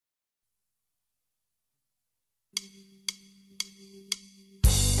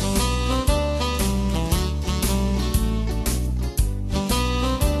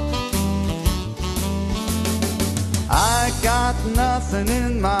nothing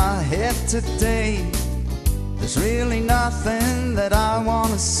in my head today. There's really nothing that I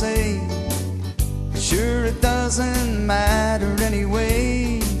wanna say. Sure, it doesn't matter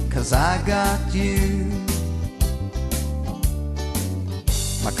anyway, 'cause I got you.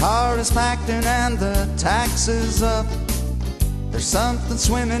 My car is packed in and the tax is up. There's something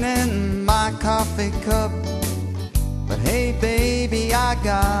swimming in my coffee cup. But hey baby, I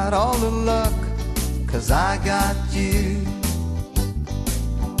got all the luck, 'cause I got you.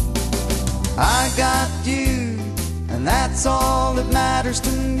 I got you, and that's all that matters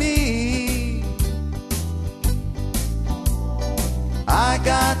to me. I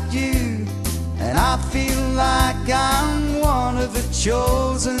got you, and I feel like I'm one of the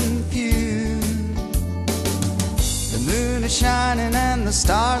chosen few. The moon is shining and the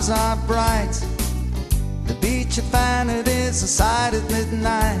stars are bright. The beach at Planet is a sight at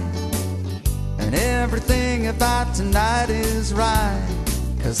midnight. And everything about tonight is right,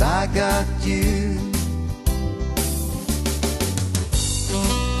 'cause I got you.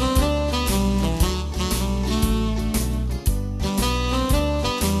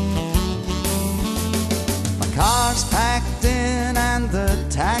 My car's packed in and the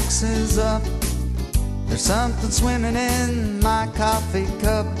tax is up. There's something swimming in my coffee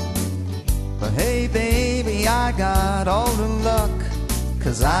cup. But hey baby, I got all the luck,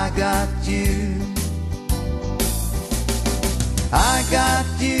 'cause I got you. I got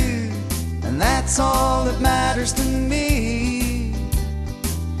you, and that's all that matters to me.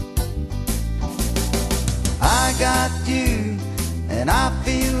 I got you, and I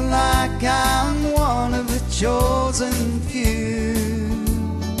feel like I'm one of the chosen few.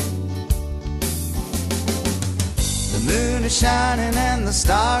 The moon is shining and the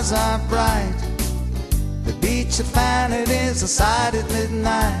stars are bright. The beach at Planet is a sight at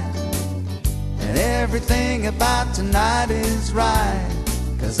midnight. And everything about tonight is right,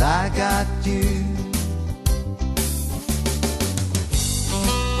 'cause I got you.